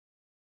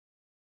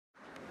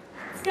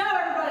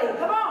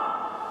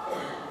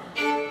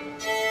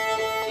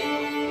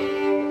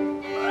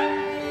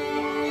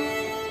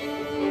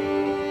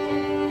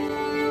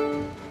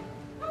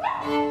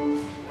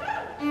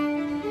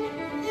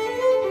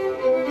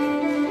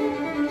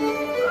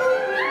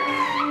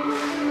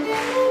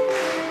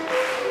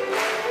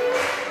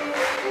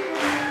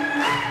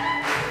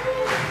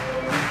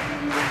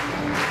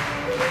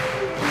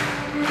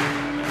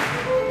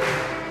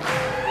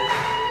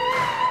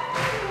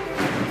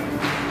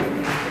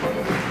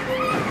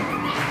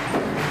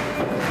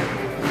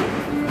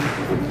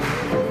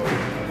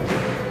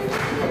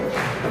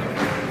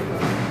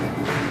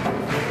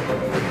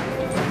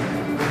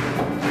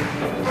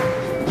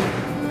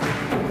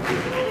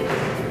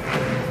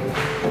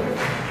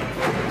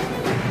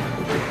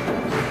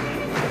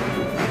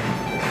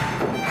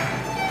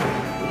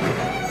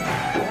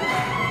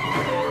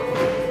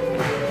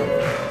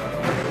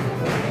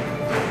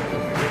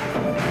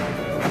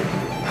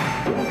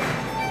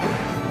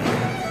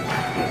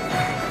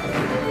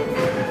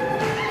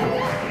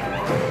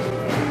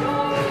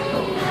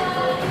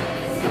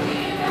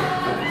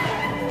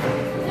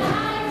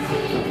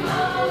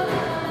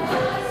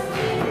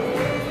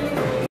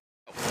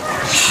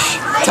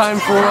time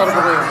fooling out of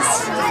balloons.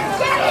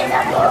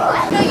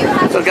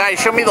 So guys,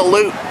 show me the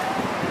loot.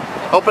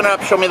 Open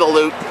up, show me the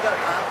loot.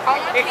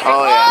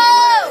 Oh yeah.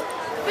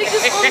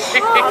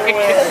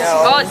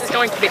 Oh, this is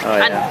going to be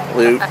fun. Oh yeah.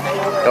 Loot.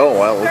 Oh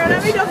wow, look at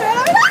this.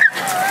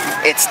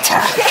 It's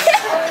tough.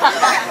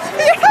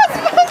 You're not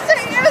supposed to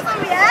use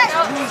them yet.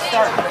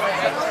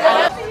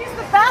 Use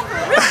the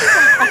bathroom.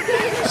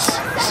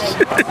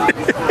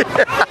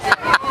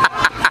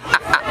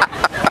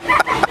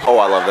 Oh,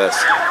 I love this.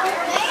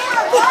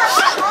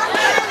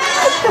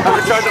 I'm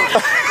in charge of.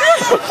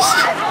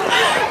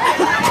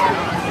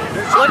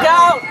 Look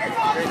out!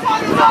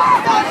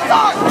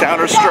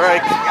 Counter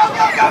strike.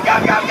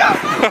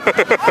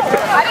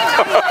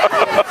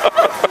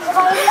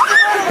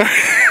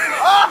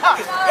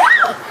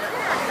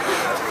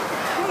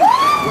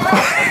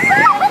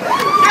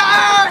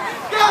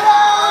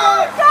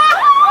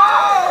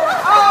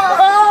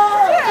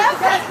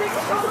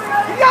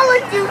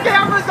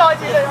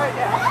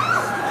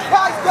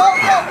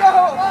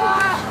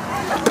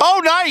 Oh,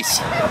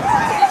 nice!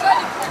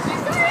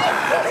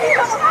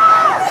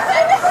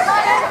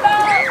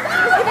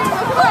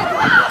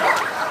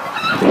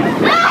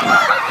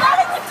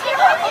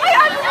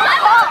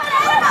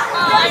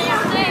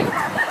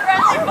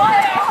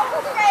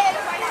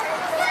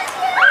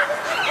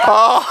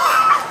 Oh!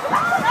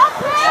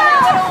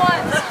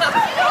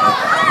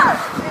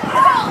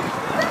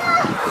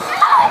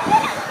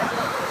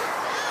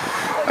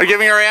 I'm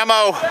giving her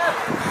ammo.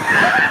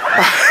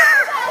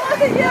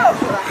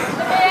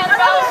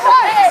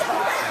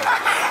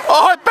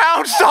 Oh, it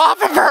bounced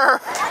off of her!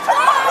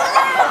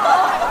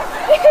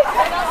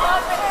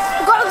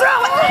 I'm gonna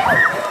throw it!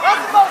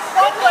 That's the most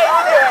fun way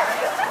to do it.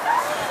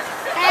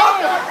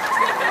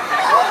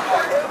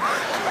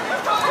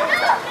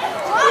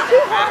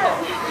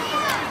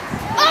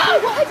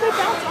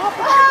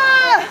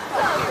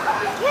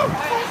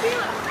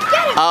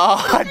 Oh,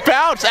 it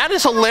bounced! That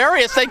is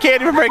hilarious! They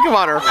can't even break him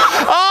on her.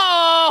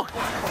 Oh!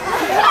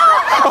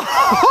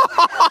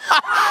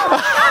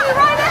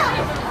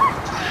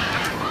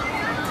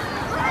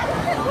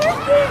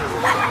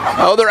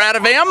 Oh, they're out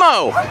of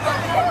ammo!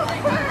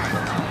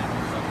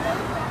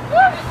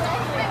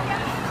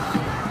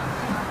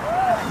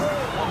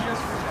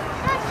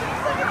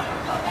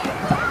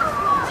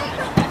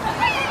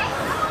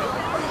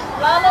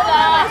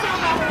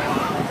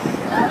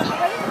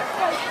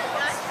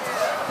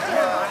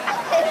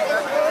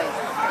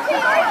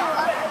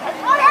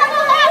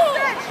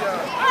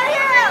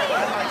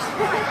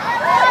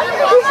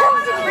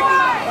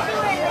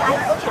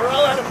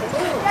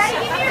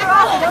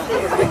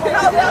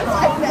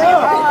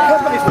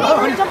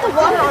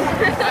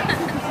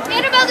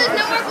 Annabelle, there's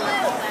no more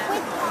glue.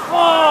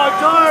 Oh,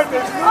 darn!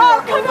 There's no Oh,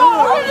 come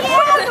on!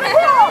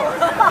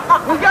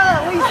 We got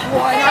at least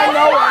one, I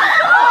know it.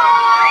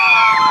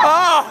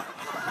 Oh!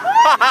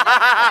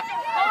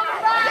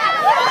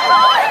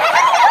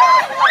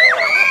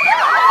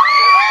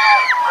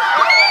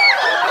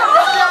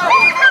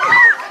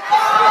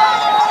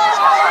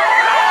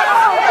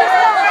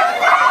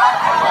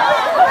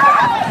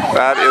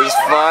 That is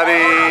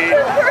funny.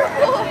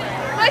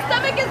 My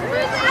stomach is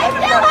bruising. I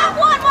still have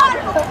one more.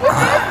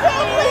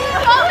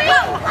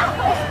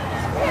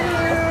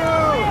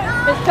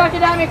 Just chuck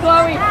it at me,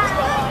 Chloe.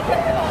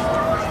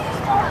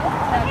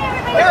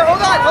 Here,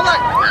 hold on, hold on.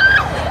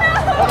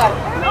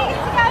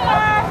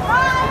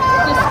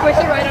 Just squish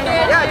it right on her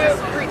head. Yeah,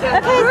 just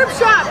pretend. Okay, group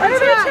shot.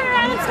 Everybody turn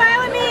around and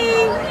smile at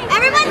me.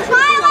 Everyone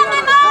smile at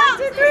my mom.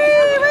 1, 2,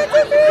 3. 1,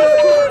 2, 3.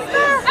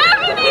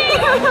 Smile at me.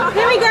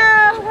 Here we go.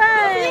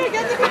 Right.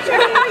 Get the picture.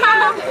 Here we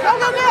go. Go,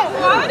 go, go.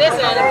 This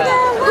end of it.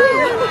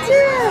 1,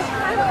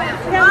 2.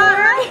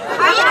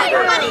 Are you going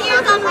to put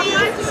ears on my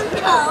ears?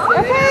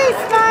 Okay,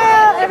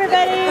 smile,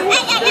 everybody.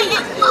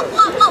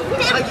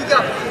 How'd you go?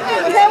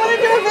 Because I want to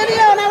do a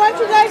video and I want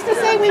you guys to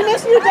say, we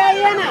miss you,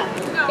 Diana.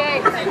 Okay.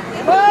 1,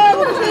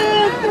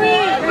 2, 3.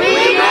 We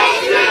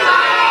miss you,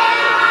 Diana.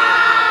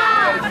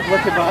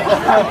 Look at that.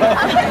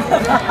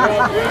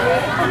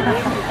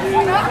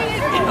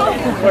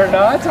 We're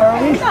not,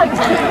 are we?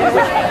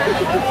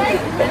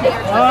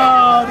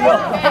 Oh, the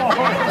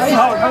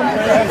old.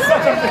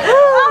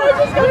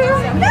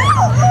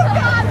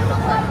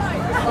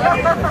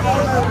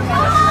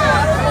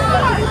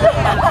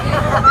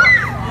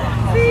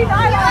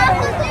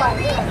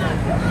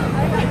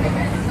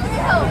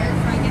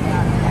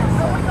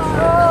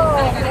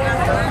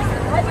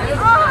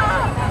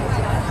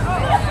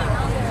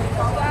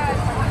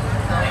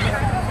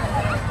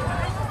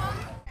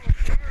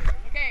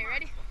 Okay,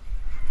 ready?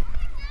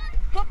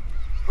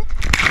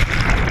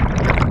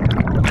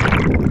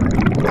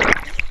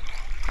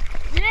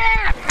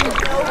 Yeah.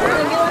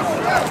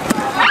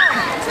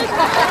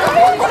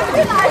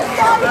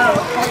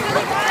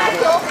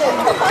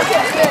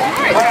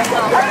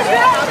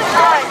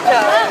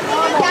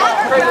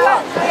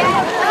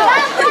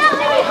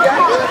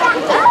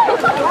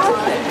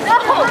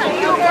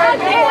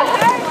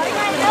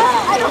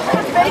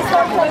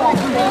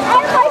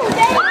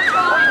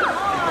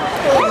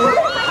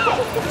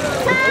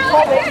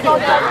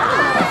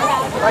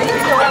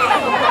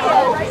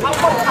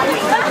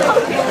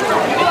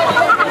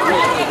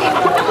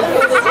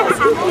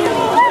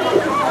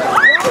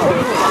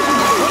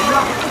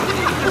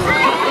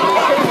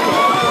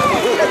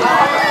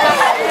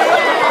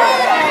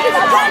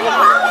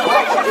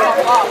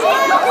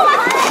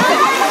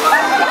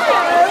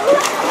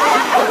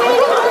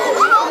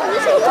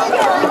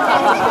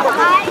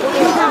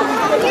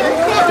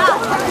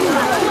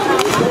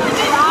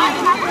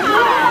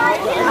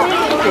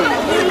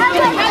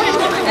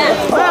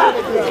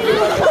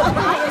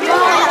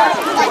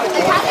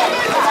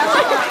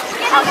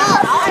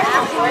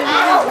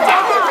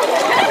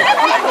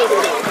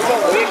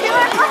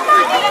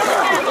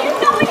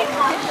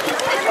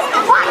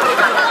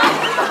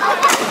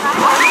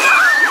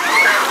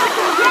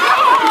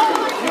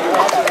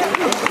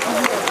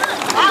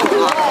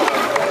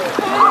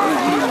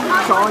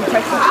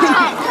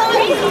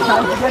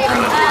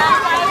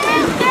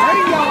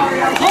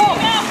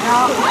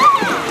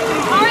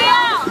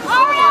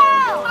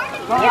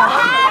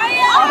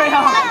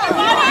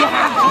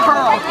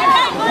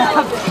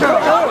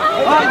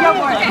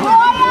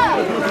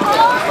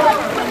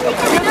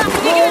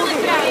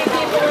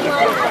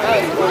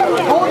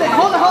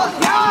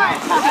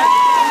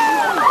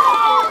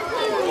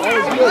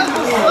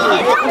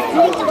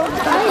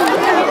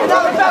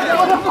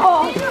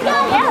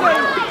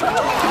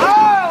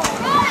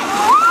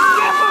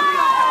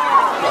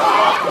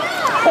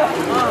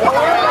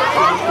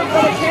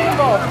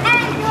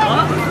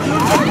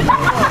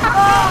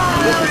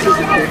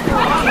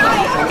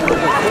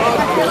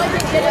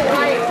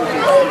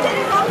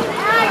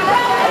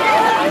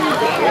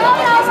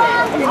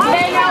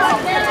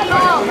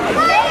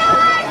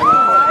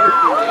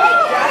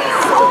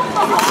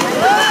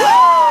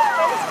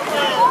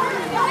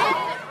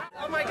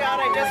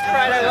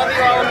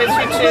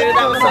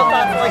 That was so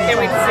thoughtful. I can't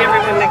wait to see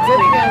everyone next week.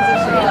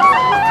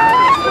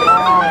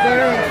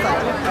 Very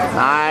excited.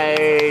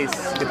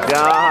 Nice. Good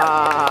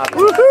job.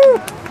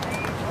 Woohoo!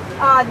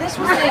 This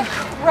was an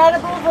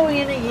incredible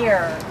Vienna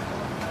year.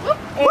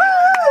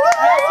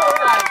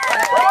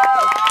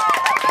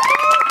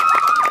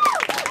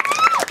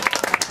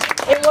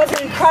 It was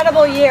an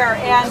incredible year,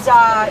 and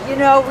you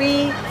know,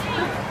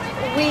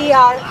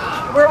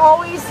 we're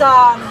always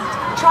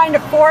trying to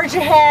forge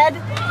ahead,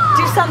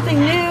 do something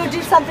new,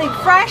 do something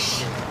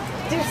fresh,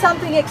 do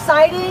something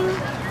exciting,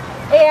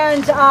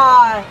 and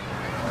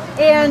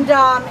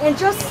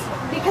just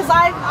because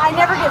I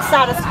never get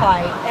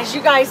satisfied, as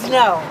you guys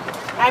know.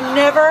 I'm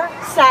never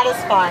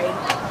satisfied.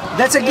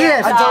 That's a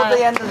gift. Until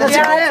the end of the That's a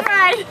gift.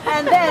 Right.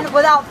 And then,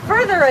 without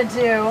further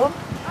ado,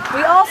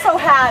 we also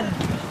had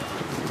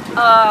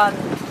on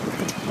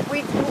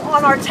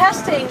our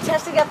testing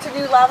up to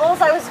new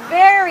levels. I was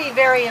very,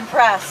 very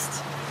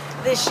impressed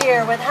this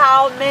year with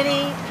how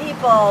many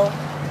people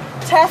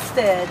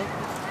tested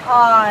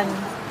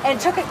and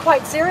took it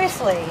quite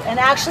seriously and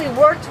actually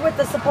worked with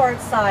the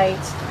support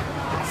site,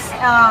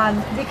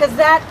 because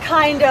that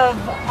kind of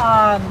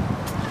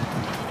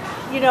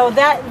you know,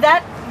 that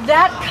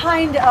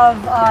kind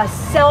of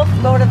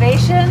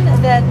self-motivation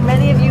that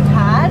many of you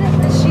had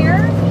this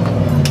year,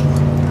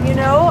 you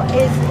know,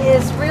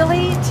 is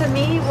really, to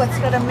me, what's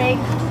going to make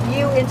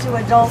you into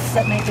adults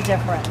that make a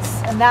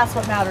difference. And that's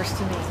what matters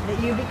to me, that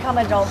you become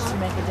adults who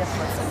make a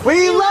difference.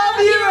 We love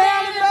you,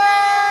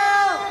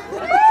 Annabelle!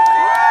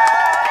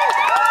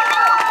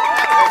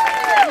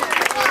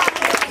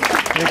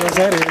 There goes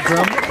that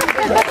eardrum.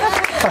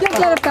 You'll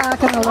get it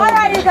back in a little. All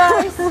right, you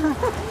guys.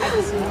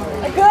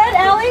 Good,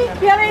 Ellie?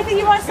 Do you have anything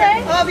you want to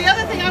say? The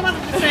other thing I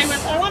wanted to say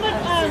was I wanted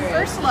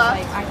Ursula.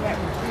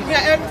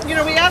 Yeah, and you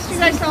know, we asked you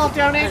guys to all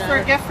donate for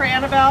a gift for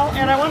Annabelle,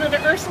 and I wanted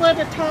Ursula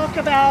to talk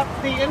about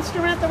the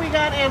instrument that we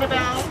got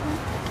Annabelle,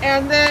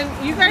 and then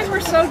you guys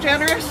were so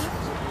generous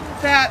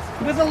that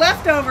with the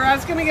leftover, I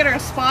was going to get her a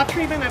spa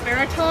treatment at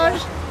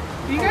Veritage.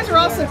 You guys were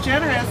also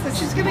generous that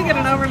she's going to get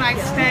an overnight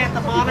stay at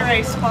the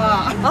Monterey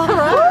Spa. All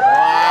right.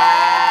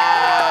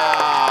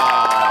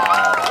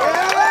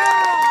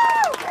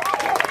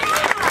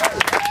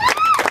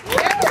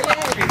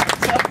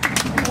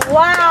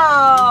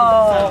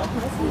 Wow!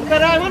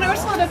 But I want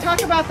Ursula to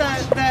talk about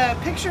the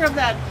picture of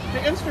the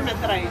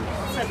instrument that I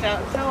sent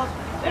out. Tell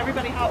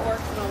everybody how it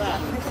works and all that.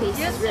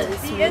 Yes, the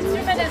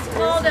instrument is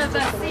called a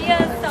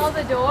Vacilla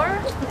Salvador,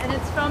 and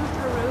it's from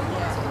Peru.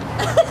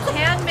 It's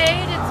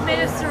handmade, it's made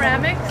of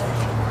ceramics,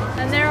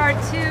 and there are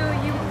two,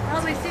 you've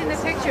probably seen the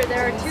picture,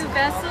 there are two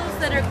vessels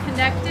that are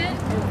connected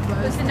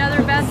with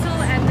another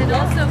vessel, and then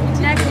also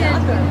connected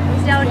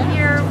down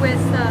here with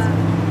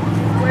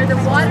where the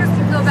water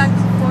can go back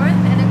and forth,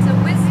 and it's a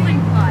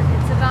whistling pot.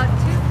 It's about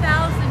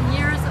 2,000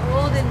 years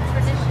old in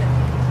tradition.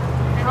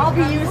 And I'll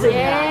be using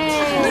that.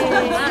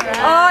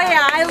 Oh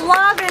yeah, I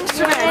love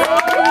instruments.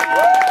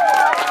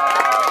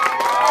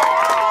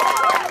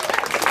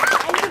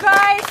 And you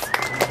guys,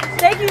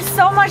 thank you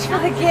so much for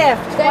the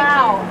gift.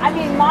 Wow. I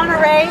mean,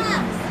 Monterey,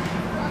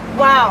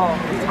 wow.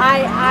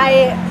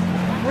 I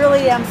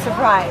really am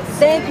surprised.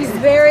 Thank you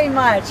very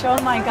much. Oh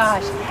my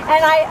gosh.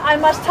 And I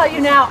must tell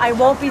you now, I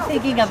won't be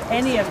thinking of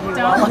any of you.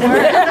 Don't worry.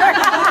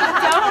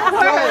 Don't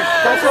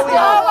That's what we Oh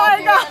hope.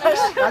 my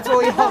gosh. That's what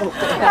we hope.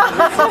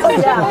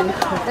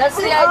 That's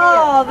the idea.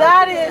 Oh,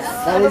 that is.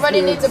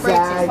 Everybody needs a break.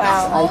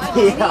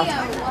 Idea.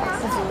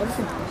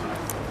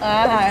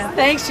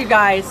 Thanks, you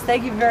guys.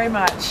 Thank you very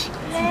much.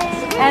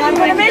 And I'm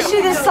going to miss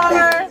you this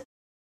summer.